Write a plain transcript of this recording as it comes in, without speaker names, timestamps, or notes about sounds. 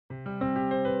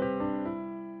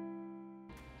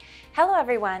Hello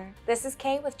everyone, this is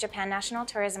Kay with Japan National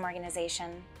Tourism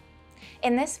Organization.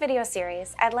 In this video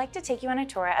series, I'd like to take you on a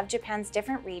tour of Japan's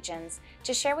different regions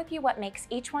to share with you what makes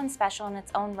each one special in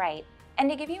its own right, and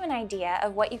to give you an idea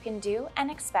of what you can do and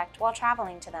expect while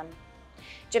traveling to them.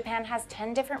 Japan has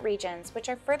 10 different regions, which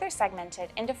are further segmented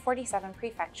into 47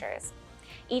 prefectures.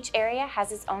 Each area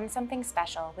has its own something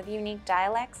special with unique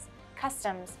dialects,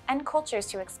 customs, and cultures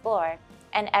to explore,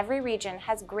 and every region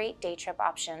has great day trip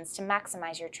options to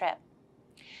maximize your trip.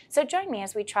 So join me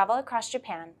as we travel across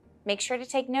Japan. Make sure to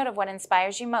take note of what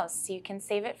inspires you most so you can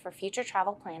save it for future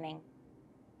travel planning.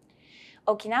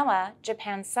 Okinawa,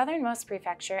 Japan's southernmost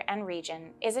prefecture and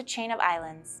region, is a chain of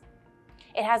islands.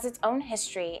 It has its own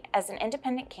history as an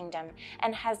independent kingdom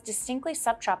and has distinctly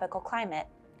subtropical climate.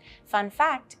 Fun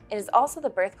fact, it is also the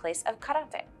birthplace of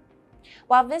karate.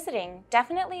 While visiting,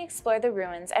 definitely explore the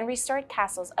ruins and restored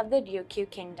castles of the Ryukyu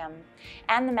Kingdom,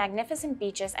 and the magnificent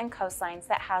beaches and coastlines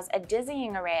that house a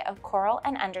dizzying array of coral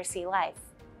and undersea life.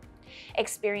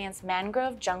 Experience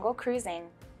mangrove jungle cruising,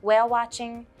 whale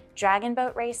watching, dragon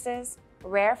boat races,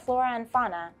 rare flora and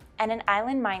fauna, and an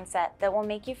island mindset that will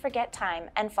make you forget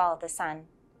time and follow the sun.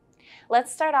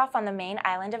 Let's start off on the main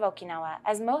island of Okinawa,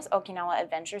 as most Okinawa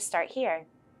adventures start here.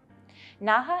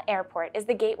 Naha Airport is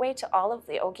the gateway to all of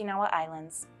the Okinawa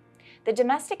Islands. The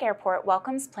domestic airport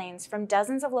welcomes planes from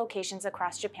dozens of locations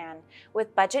across Japan,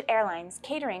 with budget airlines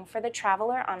catering for the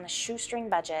traveler on the shoestring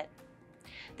budget.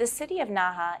 The city of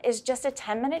Naha is just a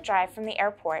 10-minute drive from the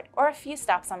airport or a few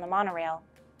stops on the monorail.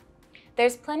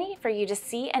 There's plenty for you to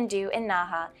see and do in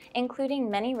Naha,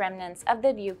 including many remnants of the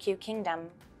Ryukyu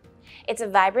Kingdom. It's a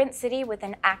vibrant city with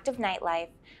an active nightlife.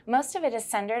 Most of it is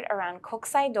centered around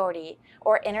Kokusai-dori,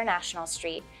 or International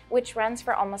Street, which runs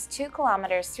for almost 2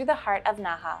 kilometers through the heart of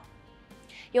Naha.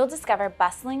 You'll discover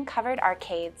bustling covered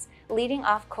arcades leading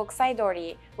off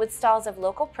Kokusai-dori with stalls of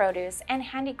local produce and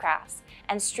handicrafts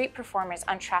and street performers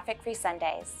on traffic-free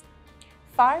Sundays.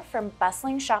 Far from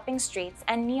bustling shopping streets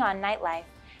and neon nightlife,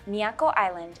 Miyako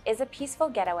Island is a peaceful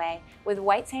getaway with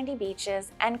white sandy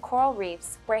beaches and coral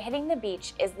reefs where hitting the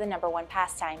beach is the #1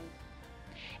 pastime.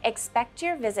 Expect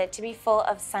your visit to be full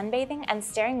of sunbathing and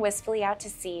staring wistfully out to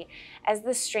sea as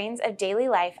the strains of daily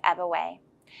life ebb away.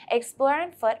 Explore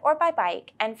on foot or by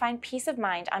bike and find peace of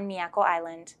mind on Miyako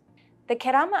Island. The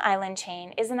Kerama Island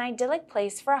chain is an idyllic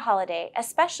place for a holiday,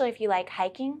 especially if you like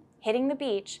hiking, hitting the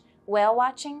beach, whale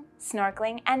watching,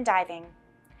 snorkeling, and diving.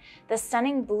 The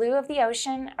stunning blue of the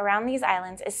ocean around these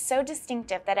islands is so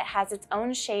distinctive that it has its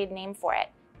own shade named for it,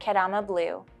 Kerama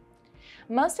Blue.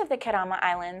 Most of the Kerama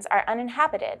Islands are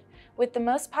uninhabited, with the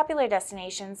most popular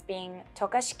destinations being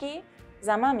Tokashiki,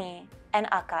 Zamami, and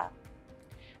Aka.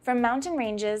 From mountain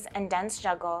ranges and dense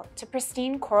jungle to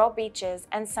pristine coral beaches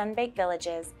and sun-baked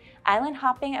villages, island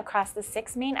hopping across the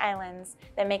 6 main islands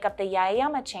that make up the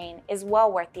Yaeyama chain is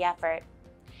well worth the effort.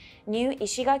 New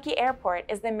Ishigaki Airport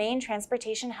is the main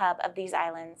transportation hub of these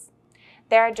islands.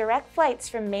 There are direct flights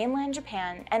from mainland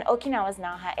Japan and Okinawa's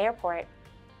Naha Airport.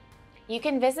 You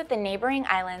can visit the neighboring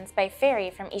islands by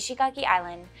ferry from Ishigaki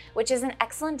Island, which is an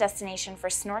excellent destination for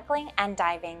snorkeling and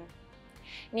diving.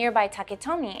 Nearby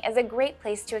Taketomi is a great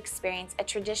place to experience a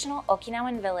traditional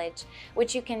Okinawan village,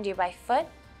 which you can do by foot,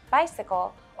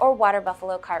 bicycle, or water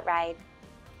buffalo cart ride.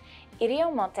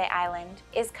 Iriomote Island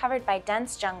is covered by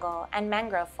dense jungle and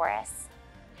mangrove forests.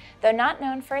 Though not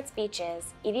known for its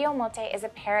beaches, Iriomote is a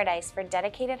paradise for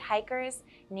dedicated hikers,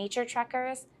 nature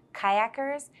trekkers,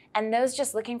 kayakers, and those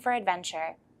just looking for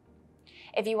adventure.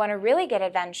 If you want to really get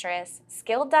adventurous,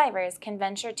 skilled divers can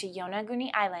venture to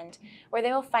Yonaguni Island, where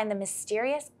they will find the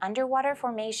mysterious underwater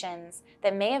formations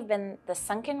that may have been the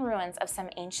sunken ruins of some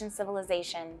ancient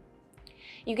civilization.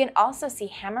 You can also see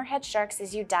hammerhead sharks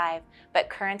as you dive, but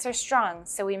currents are strong,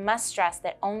 so we must stress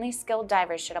that only skilled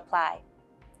divers should apply.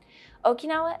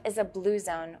 Okinawa is a blue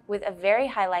zone with a very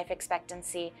high life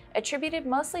expectancy, attributed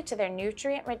mostly to their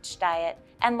nutrient-rich diet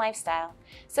and lifestyle,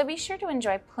 so be sure to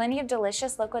enjoy plenty of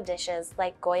delicious local dishes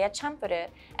like Goya champuru,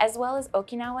 as well as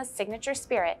Okinawa's signature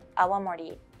spirit,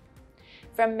 awamori.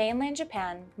 From mainland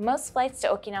Japan, most flights to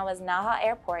Okinawa's Naha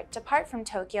Airport depart from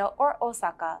Tokyo or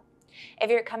Osaka. If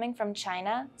you're coming from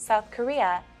China, South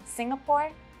Korea,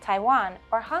 Singapore, Taiwan,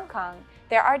 or Hong Kong,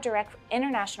 there are direct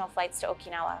international flights to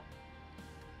Okinawa.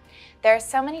 There are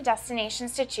so many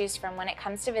destinations to choose from when it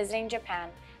comes to visiting Japan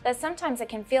that sometimes it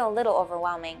can feel a little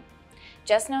overwhelming.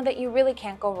 Just know that you really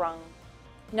can't go wrong.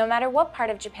 No matter what part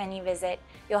of Japan you visit,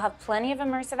 you'll have plenty of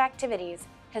immersive activities,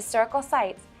 historical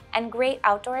sites, and great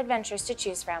outdoor adventures to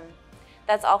choose from.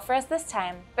 That's all for us this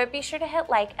time, but be sure to hit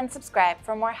like and subscribe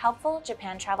for more helpful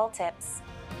Japan travel tips.